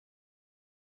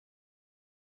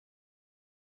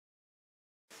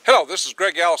Hello, this is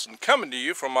Greg Allison coming to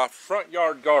you from my front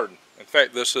yard garden. In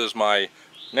fact, this is my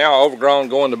now overgrown,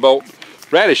 going to bolt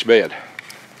radish bed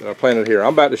that I planted here.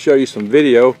 I'm about to show you some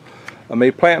video of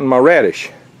me planting my radish,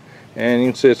 and you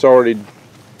can see it's already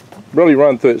really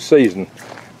run through its season.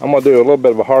 I'm going to do a little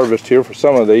bit of a harvest here for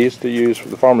some of these to use for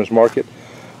the farmer's market,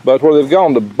 but where they've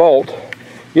gone to bolt,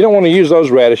 you don't want to use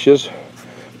those radishes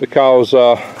because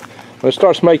when it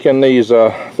starts making these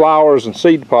flowers and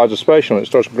seed pods, especially when it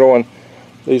starts growing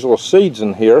these little seeds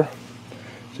in here,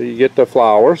 so you get the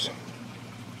flowers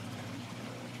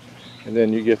and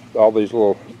then you get all these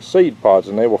little seed pods,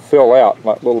 and they will fill out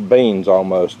like little beans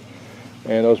almost,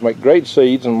 and those make great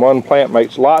seeds, and one plant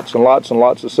makes lots and lots and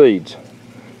lots of seeds.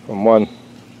 From one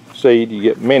seed you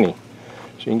get many,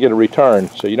 so you can get a return,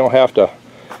 so you don't have to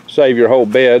save your whole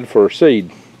bed for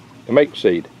seed to make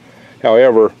seed.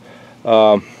 However,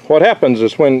 what happens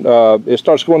is when it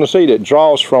starts going to seed, it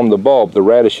draws from the bulb, the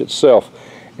radish itself,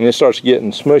 and it starts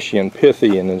getting smushy and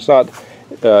pithy, and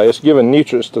it's giving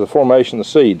nutrients to the formation of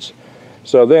the seeds.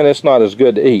 So then it's not as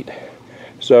good to eat.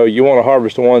 So you want to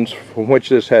harvest the ones from which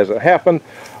this hasn't happened,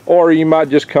 or you might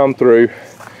just come through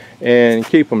and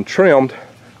keep them trimmed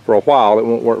for a while. It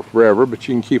won't work forever, but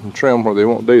you can keep them trimmed where they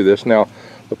won't do this. Now,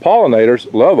 the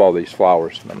pollinators love all these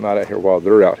flowers. I'm not out here while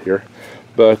they're out here,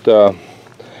 but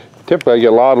typically I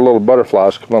get a lot of little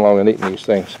butterflies coming along and eating these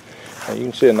things. And you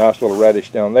can see a nice little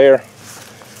radish down there.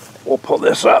 We'll pull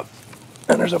this up,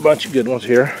 and there's a bunch of good ones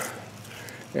here,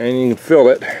 and you can feel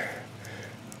it.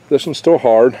 This one's still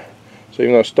hard, so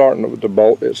even though it's starting with the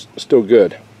bolt, it's still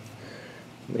good.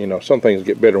 You know, some things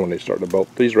get better when they start to bolt.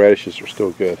 These radishes are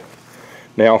still good.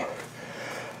 Now,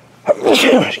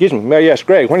 excuse me, may I ask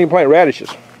Greg, when do you plant radishes?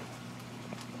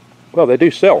 Well, they do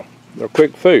sell. They're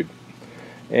quick food,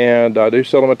 and I do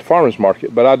sell them at the farmer's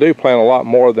market, but I do plant a lot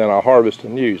more than I harvest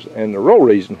and use. And the real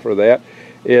reason for that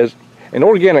is, in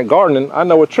organic gardening, I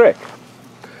know a trick,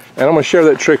 and I'm going to share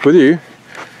that trick with you.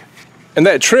 And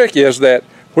that trick is that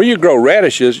where you grow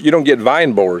radishes, you don't get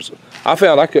vine borers. I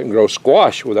found I couldn't grow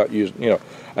squash without using,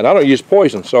 and I don't use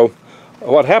poison. So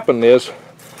what happened is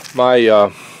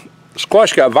my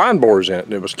squash got vine borers in it,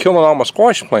 and it was killing all my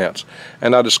squash plants.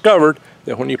 And I discovered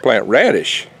that when you plant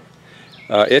radish,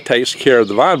 it takes care of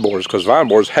the vine borers, because vine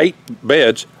borers hate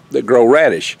beds that grow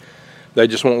radish. They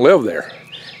just won't live there.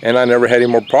 And I never had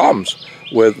any more problems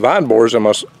with vine borers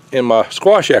in my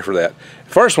squash after that.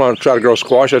 First when I tried to grow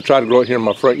squash, I tried to grow it here in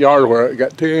my front yard where it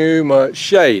got too much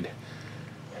shade.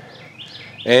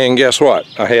 And guess what?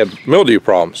 I had mildew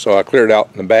problems, so I cleared out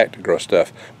in the back to grow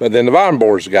stuff. But then the vine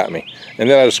borers got me. And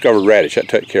then I discovered radish. I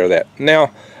took care of that.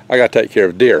 Now I got to take care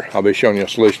of deer. I'll be showing you a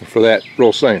solution for that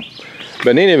real soon.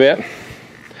 But in any event,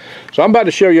 so I'm about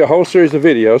to show you a whole series of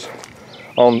videos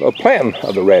on the planting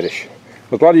of the radish.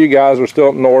 But a lot of you guys are still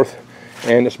up north,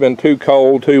 and it's been too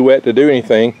cold, too wet to do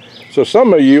anything. So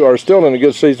some of you are still in a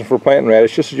good season for planting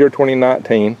radish. This is year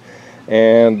 2019,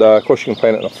 and of course you can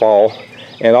plant it in the fall.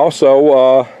 And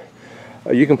also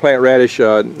you can plant radish.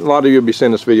 A lot of you will be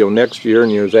seeing this video next year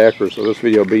and years after, so this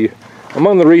video will be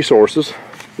among the resources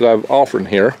that I've offered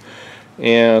here.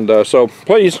 And so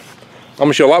please, I'm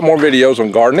going to show a lot more videos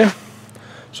on gardening,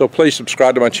 so please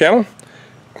subscribe to my channel.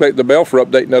 Click the bell for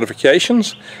update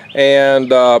notifications, and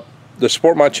to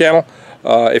support my channel.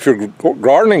 If you're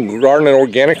gardening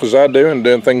organic as I do, and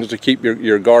doing things to keep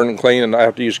your garden clean and not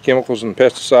have to use chemicals and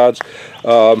pesticides,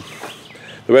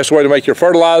 the best way to make your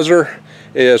fertilizer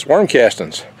is worm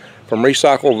castings from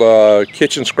recycled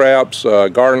kitchen scraps,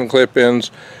 garden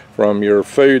clippings, from your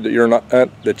food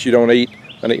that you don't eat,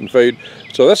 uneaten food.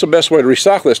 So that's the best way to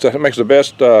recycle this stuff. It makes the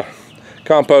best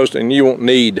compost, and you won't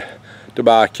need to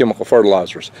buy chemical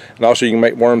fertilizers. And also you can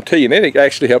make worm tea, and it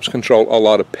actually helps control a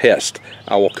lot of pests.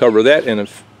 I will cover that in a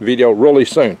video really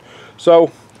soon. So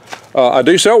I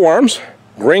do sell worms.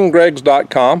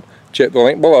 greengregs.com. Check the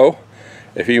link below.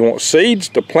 If you want seeds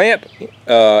to plant,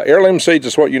 heirloom seeds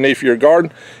is what you need for your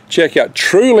garden. Check out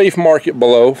True Leaf Market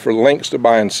below for links to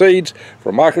buying seeds,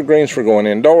 for microgreens, for going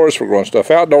indoors, for growing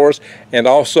stuff outdoors, and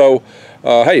also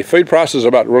hey, food prices are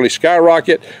about to really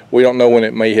skyrocket. We don't know when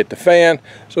it may hit the fan,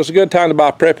 so it's a good time to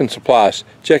buy prepping supplies.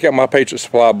 Check out my Patriot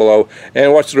Supply below,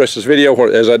 and watch the rest of this video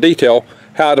as I detail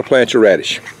how to plant your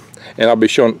radish. And I'll be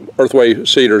showing Earthway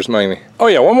cedars mainly. Oh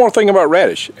yeah, one more thing about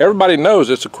radish. Everybody knows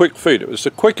it's a quick food. It's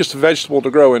the quickest vegetable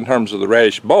to grow in terms of the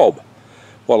radish bulb.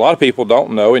 What a lot of people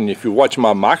don't know, and if you watch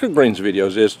my microgreens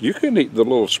videos, is you can eat the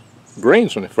little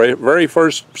greens when they very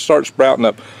first start sprouting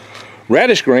up.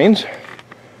 Radish greens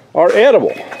are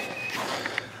edible.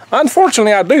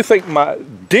 Unfortunately, I do think my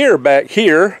deer back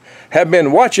here have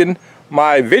been watching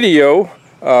my video,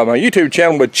 my YouTube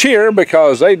channel with cheer,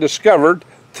 because they discovered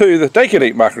too that they can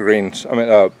eat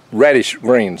microgreens, radish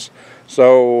greens.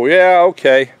 So yeah,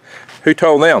 okay, who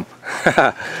told them?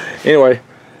 Anyway,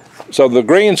 so the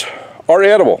greens are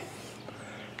edible,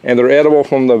 and they're edible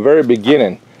from the very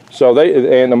beginning. So the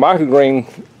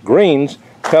microgreen greens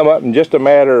come up in just a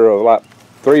matter of like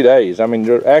 3 days. I mean,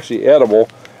 they're actually edible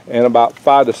in about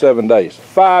 5 to 7 days.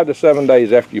 5 to 7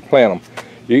 days after you plant them,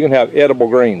 you can have edible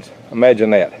greens.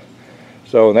 Imagine that.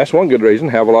 So that's one good reason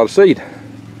to have a lot of seed.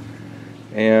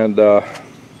 And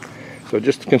so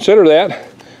just consider that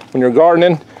when you're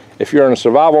gardening, if you're in a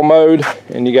survival mode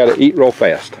and you got to eat real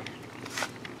fast.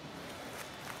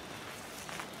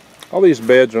 All these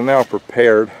beds are now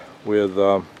prepared with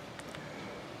a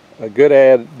good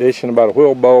addition, about a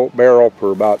wheelbarrow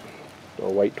per about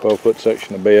 12-foot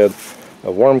section of bed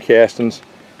of worm castings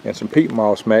and some peat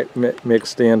moss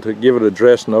mixed in to give it a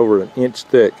dressing over 1 inch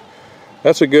thick.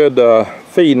 That's a good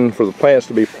feeding for the plants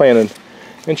to be planted,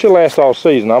 and should last all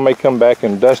season. I may come back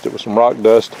and dust it with some rock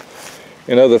dust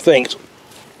and other things.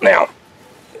 Now,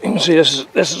 you can see this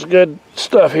is good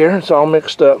stuff here. It's all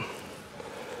mixed up,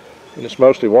 and it's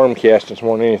mostly worm castings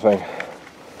more than anything.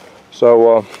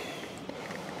 So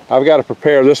I've got to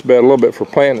prepare this bed a little bit for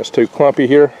planting. It's too clumpy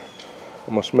here.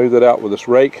 I'm going to smooth it out with this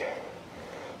rake.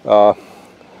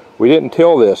 We didn't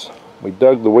till this. We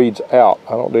dug the weeds out.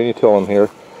 I don't do any tilling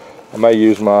here. I may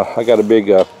use I got a big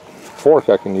fork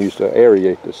I can use to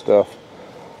aerate this stuff,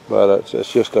 but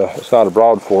it's not a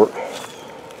broad fork.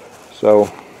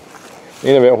 So in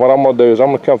any event, what I'm going to do is I'm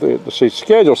going to come through. See,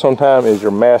 schedule sometimes is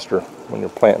your master when you're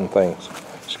planting things.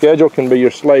 Schedule can be your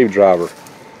slave driver.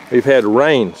 We've had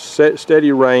rain,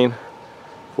 steady rain,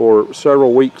 for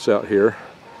several weeks out here,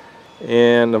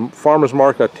 and the farmer's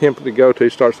market I typically go to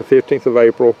starts the 15th of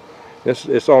April.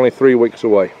 It's only 3 weeks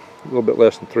away, a little bit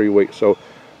less than 3 weeks. So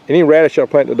any radish I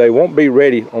plant today won't be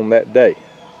ready on that day.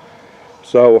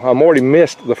 So I'm already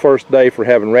missed the first day for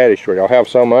having radish ready. I'll have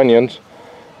some onions,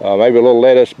 maybe a little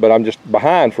lettuce, but I'm just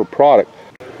behind for product.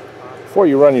 Before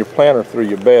you run your planter through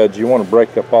your beds, you want to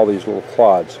break up all these little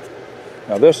clods.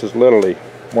 Now this is literally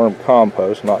worm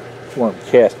compost, not worm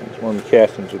castings. Worm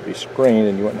castings would be screened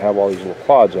and you wouldn't have all these little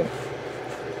clods in it.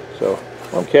 So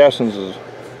worm castings is,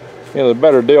 the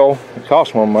better deal. It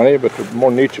costs more money, but they're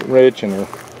more nutrient rich and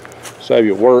save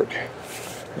you work.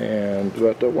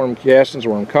 But the worm castings,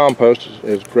 worm compost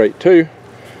is great too.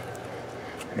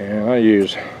 And I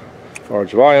use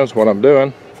large volumes. What I'm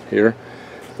doing here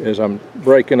is I'm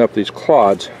breaking up these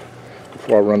clods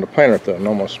before I run the planter through them.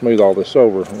 I'm going to smooth all this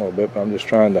over a little bit, but I'm just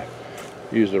trying to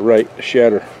use the rake to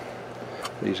shatter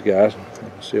these guys. You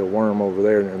can see a worm over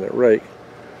there near that rake.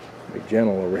 Be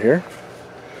gentle over here.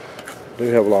 We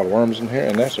do have a lot of worms in here,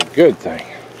 and that's a good thing.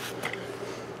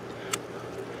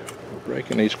 We're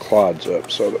breaking these clods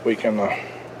up so that we can make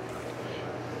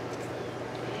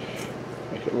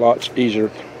it lots easier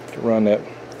to run that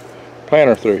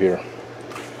planter through here.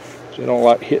 So you don't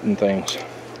like hitting things.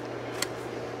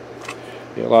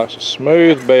 It likes a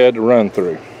smooth bed to run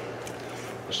through.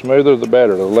 The smoother the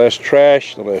better. The less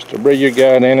trash, the less debris you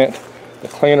got in it, the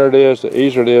cleaner it is, the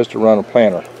easier it is to run a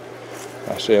planter.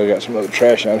 I see I got some other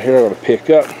trash out here I got to pick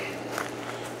up,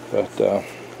 but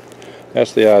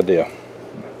that's the idea.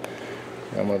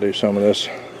 I'm going to do some of this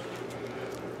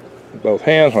with both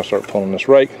hands. I'll start pulling this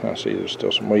rake. I see there's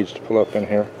still some weeds to pull up in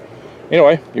here.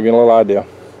 Anyway, give you a little idea.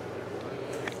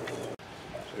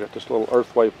 So I got this little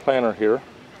Earthway planter here.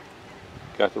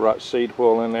 Got the right seed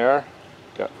wheel in there.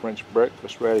 Got French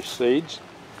breakfast radish seeds.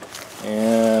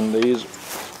 And these,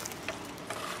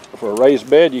 for a raised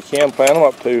bed, you can plant them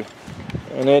up to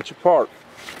 1 inch apart.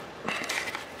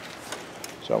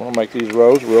 So I'm going to make these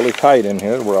rows really tight in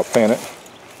here where I plant it.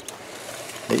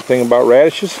 Neat thing about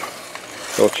radishes,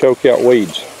 they'll choke out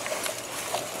weeds.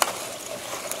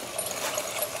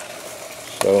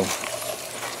 So I'm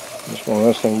just going to run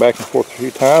this thing back and forth a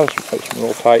few times, make some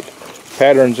real tight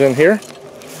patterns in here.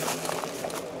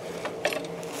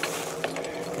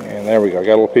 And there we go. I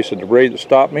got a little piece of debris that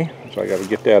stopped me, so I got to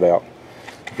get that out.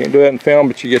 You can't do that in film,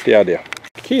 but you get the idea.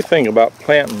 The key thing about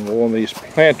planting one of these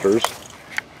planters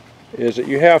is that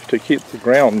you have to keep the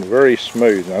ground very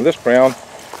smooth. Now this ground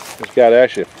has got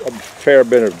actually a fair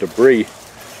bit of debris in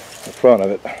front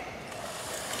of it.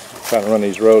 I'm trying to run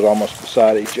these rows almost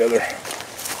beside each other,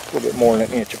 a little bit more than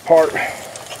 1 inch apart.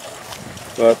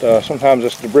 But sometimes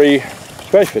this debris,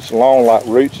 especially if it's long like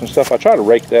roots and stuff, I try to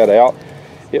rake that out.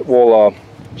 It will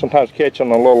sometimes catch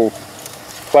on a little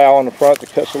plow in the front that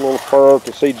cuts a little furrow that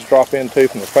the seeds drop into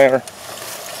from the planter.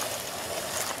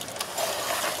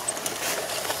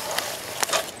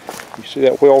 You see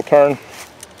that wheel turn?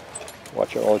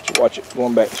 Watch it, I'll let you watch it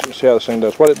going back so you see how this thing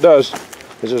does. What it does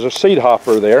is there's a seed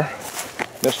hopper there,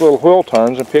 This little wheel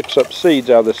turns and picks up seeds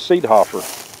out of this seed hopper.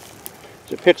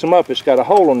 As it picks them up, it's got a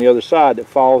hole on the other side that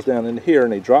falls down into here,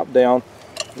 and they drop down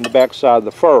in the back side of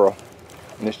the furrow.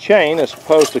 And this chain is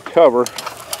supposed to cover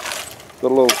the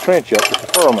little trench up that the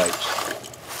furrow makes.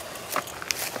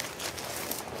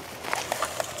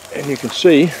 And you can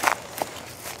see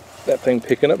that thing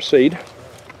picking up seed.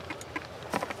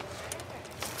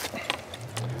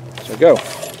 So go.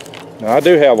 Now I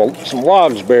do have some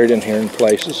logs buried in here in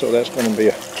places, so that's going to be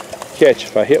a catch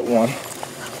if I hit one.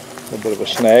 A bit of a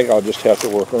snag. I'll just have to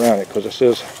work around it because this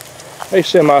is a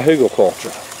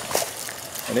semi-hugelkultur.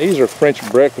 And these are French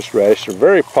breakfast radish. They're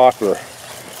very popular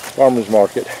farmers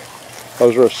market.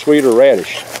 Those are a sweeter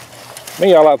radish.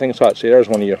 Me, I like things hot. See, there's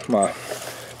one of my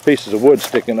pieces of wood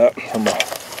sticking up from a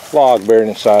log buried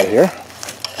inside here.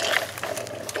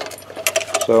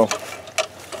 So,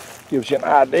 gives you an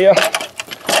idea.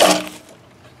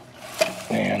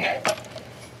 And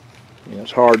you know,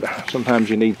 it's hard. Sometimes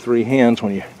you need 3 hands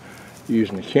when you're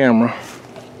using the camera.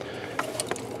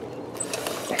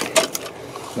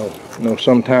 No,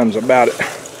 sometimes about it.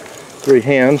 3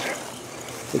 hands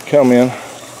would come in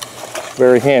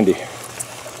very handy.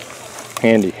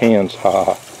 Handy hands,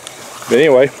 haha. But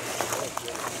anyway,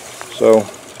 so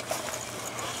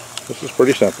this is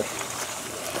pretty simple.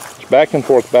 It's back and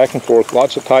forth,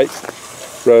 lots of tight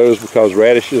rows because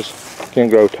radishes can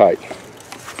grow tight.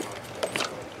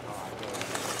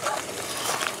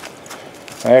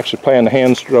 I actually plan to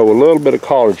hand throw a little bit of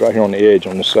collards right here on the edge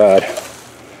on the side.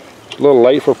 It's a little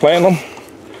late for planting them.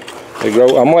 They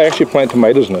grow. I'm going to actually plant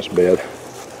tomatoes in this bed.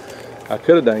 I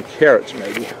could have done carrots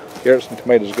maybe. Carrots and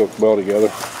tomatoes go well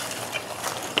together.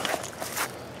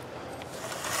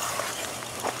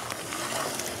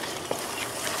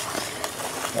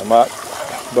 I might,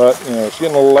 but you know, it's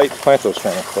getting a little late to plant those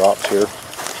kind of crops here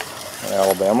in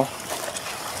Alabama.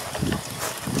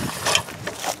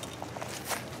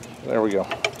 There we go. I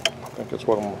think that's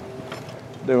what I'm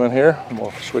doing here. I'm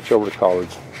going to switch over to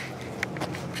collards.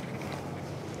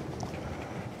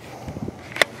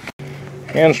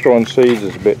 Hand throwing seeds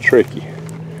is a bit tricky.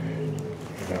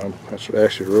 You know, that's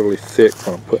actually really thick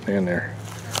when I'm putting in there.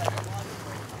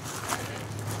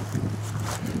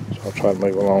 So I'll try to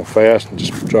move along fast and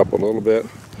just drop a little bit.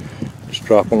 Just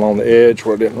drop along the edge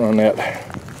where I didn't run that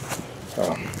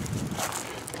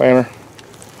planter.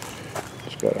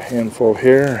 Just got a handful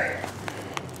here.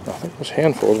 I think this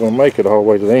handful is going to make it all the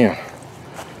way to the end.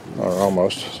 Or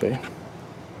almost, see?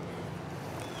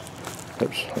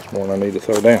 Oops, that's more than I need to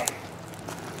throw down.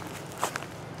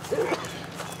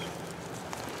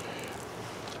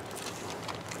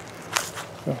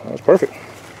 Oh, that's perfect.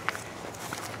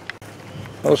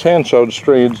 Those hand-sowed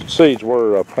seeds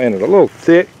were planted a little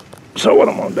thick, so what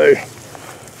I'm going to do,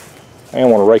 I don't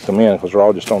want to rake them in because they're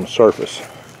all just on the surface.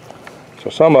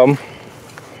 So some of them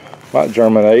might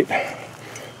germinate.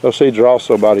 Those seeds are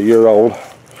also about a year old,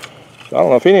 so I don't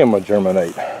know if any of them would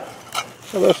germinate.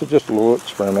 So this is just a little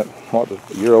experiment. What the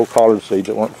year-old collard seeds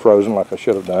that weren't frozen like I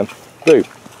should have done do?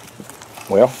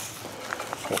 Well,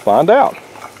 we'll find out.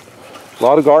 A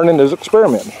lot of gardening is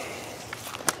experimenting.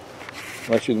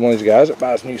 Unless you're one of these guys that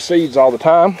buys new seeds all the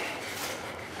time,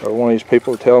 or one of these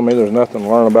people that tell me there's nothing to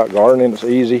learn about gardening, it's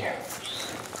easy.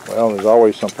 Well, there's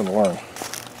always something to learn.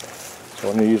 So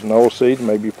when you're using old seeds,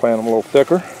 maybe you plant them a little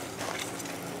thicker.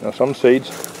 You know, some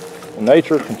seeds in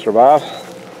nature can survive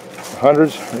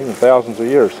hundreds, even thousands of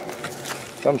years.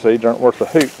 Some seeds aren't worth a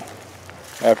hoot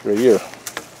after a year.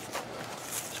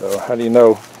 So how do you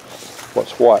know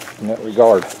what's what in that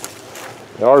regard?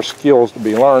 There are skills to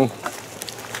be learned,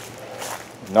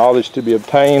 knowledge to be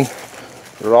obtained.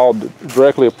 They're all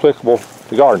directly applicable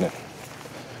to gardening.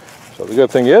 So the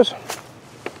good thing is,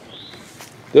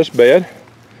 this bed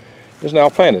is now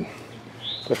planted.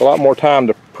 It took a lot more time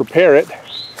to prepare it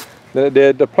than it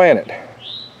did to plant it.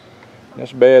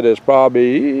 This bed is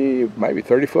probably maybe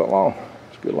 30 foot long.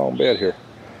 It's a good long bed here.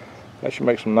 That should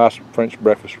make some nice French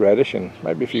breakfast radish and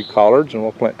maybe a few collards, and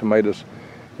we'll plant tomatoes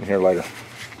in here later,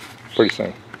 pretty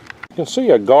soon. You can see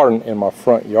a garden in my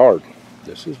front yard.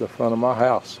 This is the front of my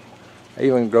house. I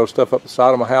even grow stuff up the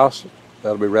side of my house.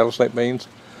 That'll be rattlesnake beans.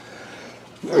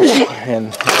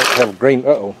 And I have a green,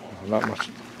 not my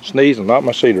sneeze and not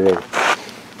my cedar over.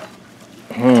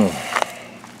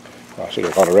 I see a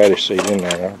lot of radish seed in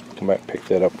there. I'll come back and pick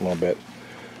that up a little bit.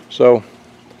 So,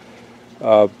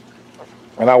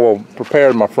 and I will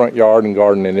prepare my front yard and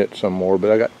garden in it some more,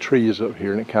 but I got trees up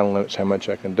here and it kind of limits how much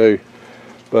I can do.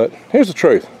 But here's the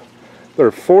truth. There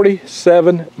are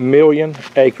 47 million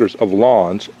acres of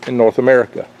lawns in North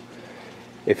America.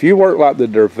 If you work like the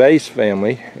Gervais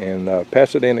family in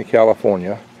Pasadena,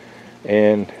 California,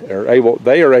 and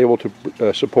they are able to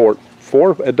support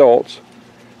 4 adults,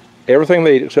 everything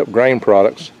they eat except grain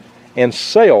products, and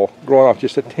sell, growing off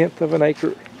just 1/10 of an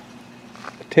acre.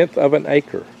 1/10 of an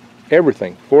acre.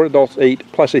 Everything 4 adults eat,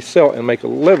 plus they sell and make a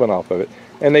living off of it,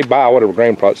 and they buy whatever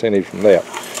grain products they need from that.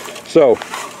 So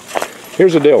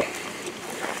here's the deal.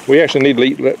 We actually need to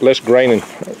eat less grain in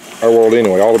our world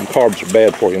anyway. All of the carbs are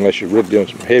bad for you unless you're really doing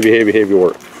some heavy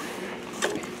work.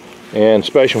 And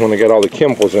especially when they got all the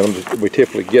chemicals in them that we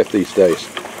typically get these days.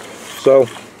 So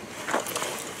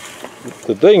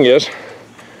the thing is,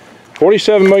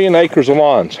 47 million acres of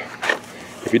lawns.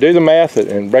 If you do the math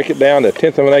and break it down to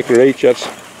 1/10 of an acre each, that's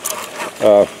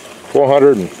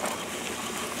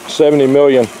 470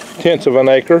 million tenths of an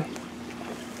acre.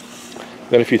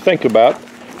 Then if you think about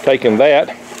taking that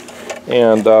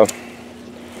and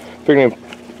figuring to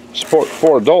support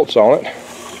 4 adults on it,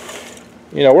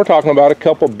 you know, we're talking about a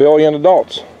couple billion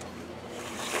adults.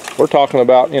 We're talking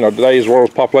about, you know, today's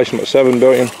world's population at 7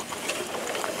 billion.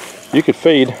 You could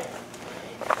feed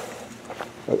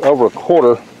over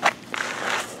 1/4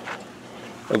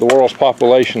 of the world's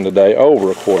population today,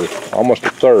 over 1/4, almost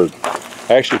 1/3.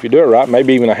 Actually, if you do it right,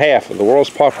 maybe even 1/2 of the world's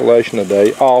population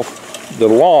today off the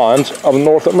lawns of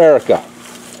North America.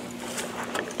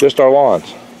 Just our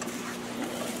lawns.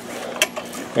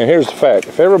 And here's the fact: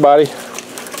 if everybody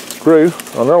grew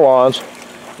on their lawns,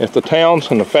 if the towns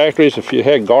and the factories, if you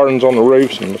had gardens on the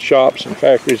roofs and the shops and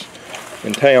factories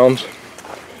and towns,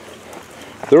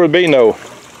 there would be no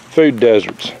food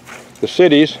deserts. The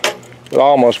cities would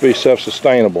almost be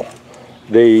self-sustainable.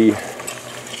 It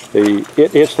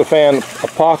hits the fan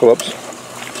apocalypse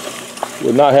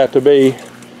would not have to be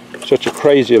such a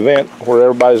crazy event where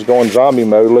everybody's going zombie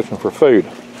mode looking for food.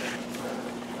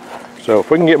 So if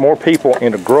we can get more people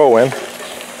into growing,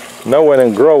 knowing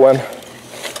and growing,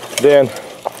 then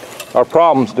our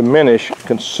problems diminish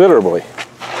considerably.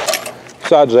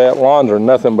 Besides that, lawns are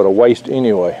nothing but a waste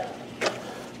anyway.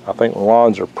 I think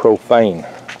lawns are profane.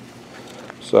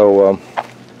 So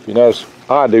if you notice,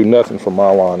 I do nothing for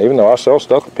my lawn, even though I sell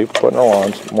stuff that people put in their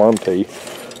lawns, worm tea.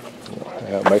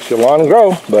 Yeah, it makes your lawn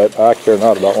grow, but I care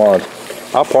not about lawns.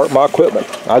 I park my equipment.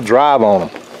 I drive on them.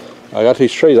 I got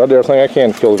these trees. I do everything I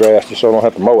can to kill the grass just so I don't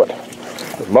have to mow it.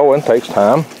 But mowing takes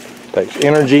time, takes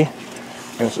energy,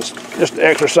 and it's just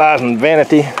exercise and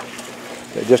vanity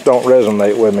that just don't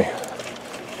resonate with me.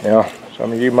 Now,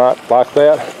 some of you might like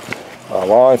that.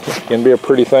 Lawn can be a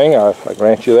pretty thing, I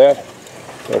grant you that.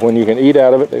 But when you can eat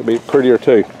out of it, it'll be prettier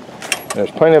too. And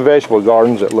there's plenty of vegetable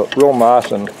gardens that look real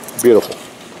nice and beautiful,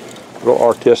 real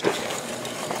artistic.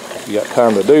 If you got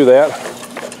time to do that,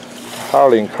 I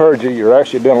highly encourage you. You're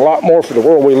actually doing a lot more for the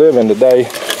world we live in today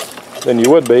than you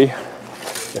would be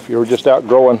if you were just out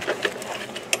growing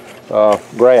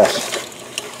grass.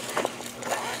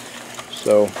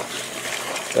 So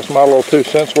that's my little 2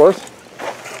 cents worth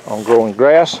on growing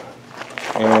grass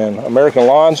and American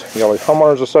lawns. You got these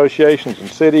homeowners associations and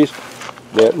cities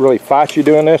that really fight you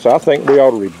doing this. I think we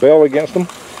ought to rebel against them,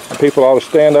 and people ought to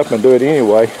stand up and do it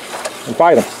anyway and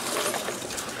fight them.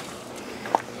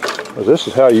 Because this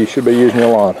is how you should be using your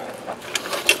lawn,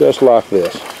 just like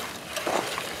this.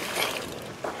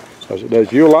 Because it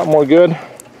does you a lot more good.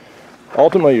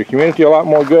 Ultimately, your community a lot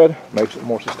more good. Makes it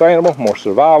more sustainable, more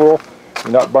survivable.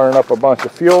 You're not burning up a bunch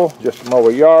of fuel just to mow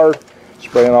a yard,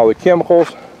 spraying all the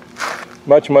chemicals.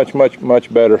 Much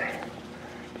better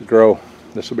to grow.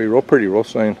 This will be real pretty real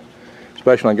soon,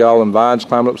 especially when I got all them vines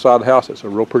climbing up the side of the house. It's a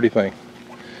real pretty thing.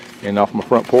 And off my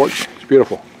front porch, it's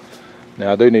beautiful.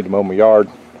 Now I do need to mow my yard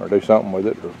or do something with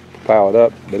it or pile it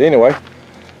up. But anyway,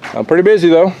 I'm pretty busy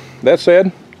though. That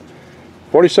said,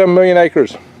 47 million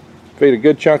acres feed a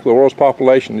good chunk of the world's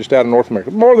population just out of North America,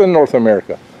 more than North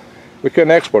America. We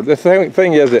couldn't export. The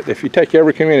thing is that if you take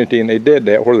every community and they did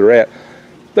that where they're at,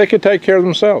 they could take care of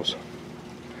themselves.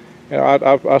 You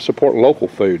know, I support local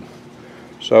food.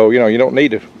 So, you know, you don't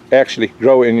need to actually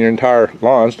grow in your entire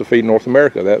lawns to feed North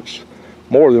America. That's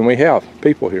more than we have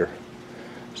people here.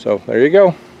 So there you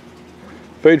go.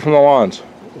 Food from the lawns.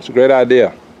 It's a great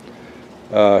idea.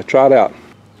 Try it out.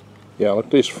 Yeah, look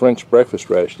at these French breakfast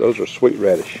radish. Those are sweet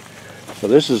radish. So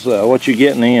this is what you're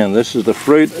getting in. This is the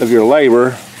fruit of your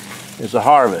labor, is the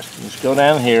harvest. You just go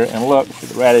down here and look for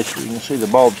the radish. You can see the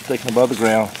bulbs sticking above the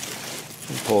ground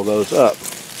and pull those up.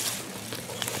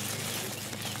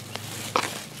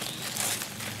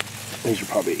 These are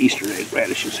probably Easter egg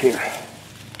radishes here.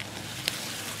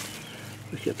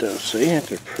 Look at those, see?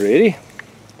 They're pretty.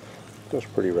 Those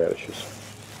pretty radishes.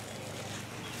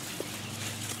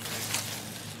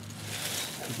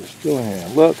 Just go ahead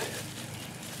and look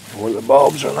where the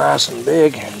bulbs are nice and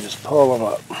big and just pull them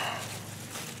up.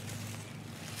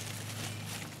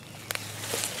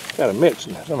 got a mix,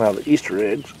 and somehow the Easter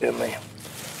eggs and the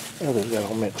others got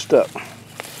all mixed up.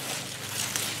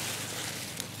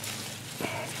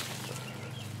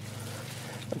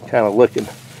 I'm kind of looking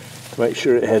to make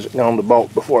sure it hasn't gone to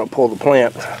bolt before I pull the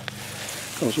plant.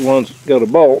 Those ones that go to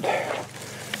bolt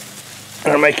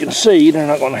are making seed. They're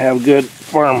not going to have good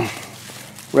firm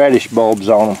radish bulbs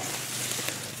on them.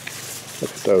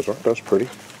 Look at those, aren't those pretty?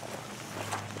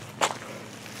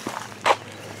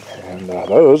 And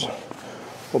those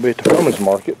will be at the farmers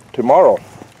market tomorrow.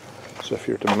 So if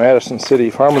you're at the Madison City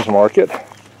Farmers Market,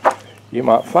 you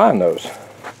might find those.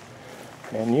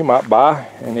 And you might buy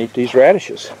and eat these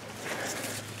radishes.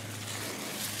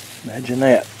 Imagine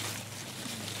that.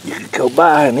 You could go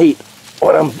buy and eat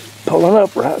what I'm pulling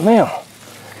up right now.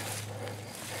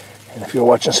 And if you're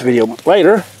watching this video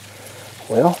later,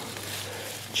 well,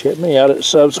 check me out at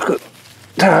subsequent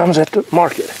times at the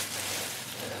market.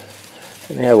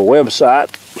 And they have a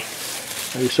website.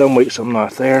 Maybe some weeks I'm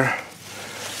not there.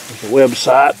 There's a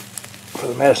website for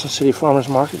the Madison City Farmers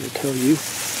Market to tell you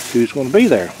who's going to be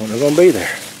there, when they're going to be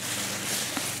there.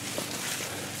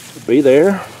 So be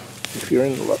there if you're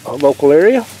in a local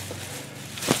area.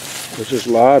 There's just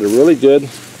a lot of really good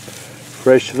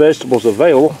fresh vegetables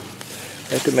available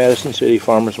at the Madison City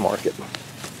Farmers Market.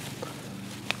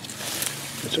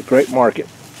 It's a great market.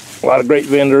 A lot of great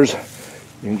vendors.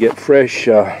 You can get fresh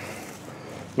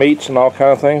meats and all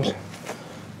kind of things.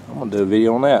 I'm going to do a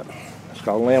video on that. It's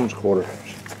called Lamb's Quarter.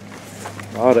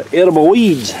 A lot of edible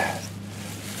weeds.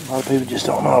 A lot of people just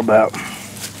don't know about.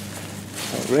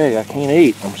 Like, Greg, I can't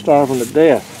eat. I'm starving to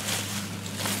death.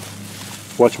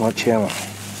 Watch my channel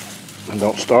and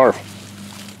don't starve.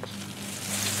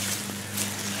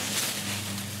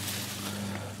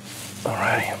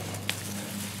 Alrighty.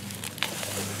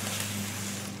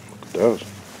 Look at those.